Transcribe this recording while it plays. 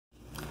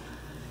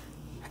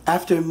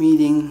After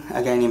meeting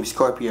a guy named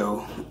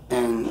Scorpio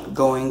and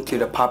going to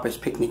the Poppers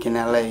picnic in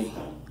LA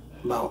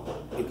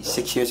about maybe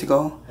 6 years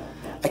ago,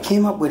 I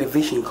came up with a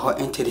vision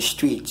called Into the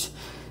Streets.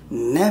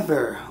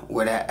 Never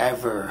would I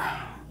ever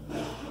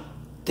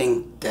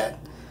think that,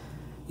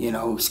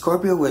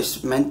 Scorpio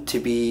was meant to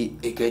be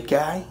a good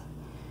guy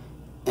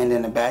and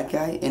then a bad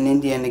guy and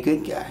in the end a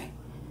good guy.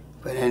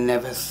 But I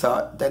never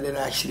thought that it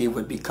actually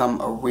would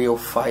become a real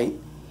fight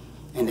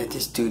and that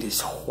this dude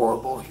is a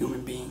horrible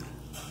human being.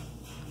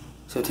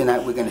 So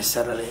tonight we're gonna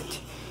settle it.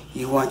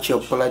 You want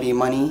your bloody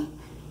money,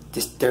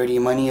 this dirty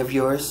money of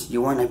yours?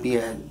 You wanna be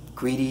a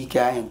greedy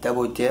guy and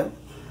double dip?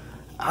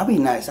 I'll be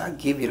nice, I'll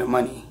give you the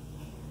money.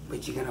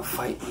 But you're gonna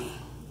fight me.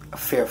 A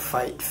fair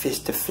fight,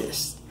 fist to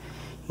fist.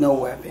 No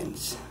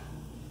weapons.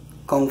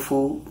 Kung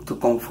Fu to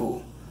Kung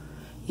Fu.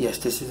 Yes,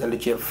 this is a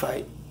legit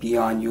fight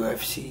beyond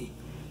UFC.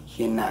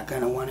 You're not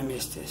gonna wanna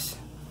miss this.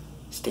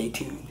 Stay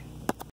tuned.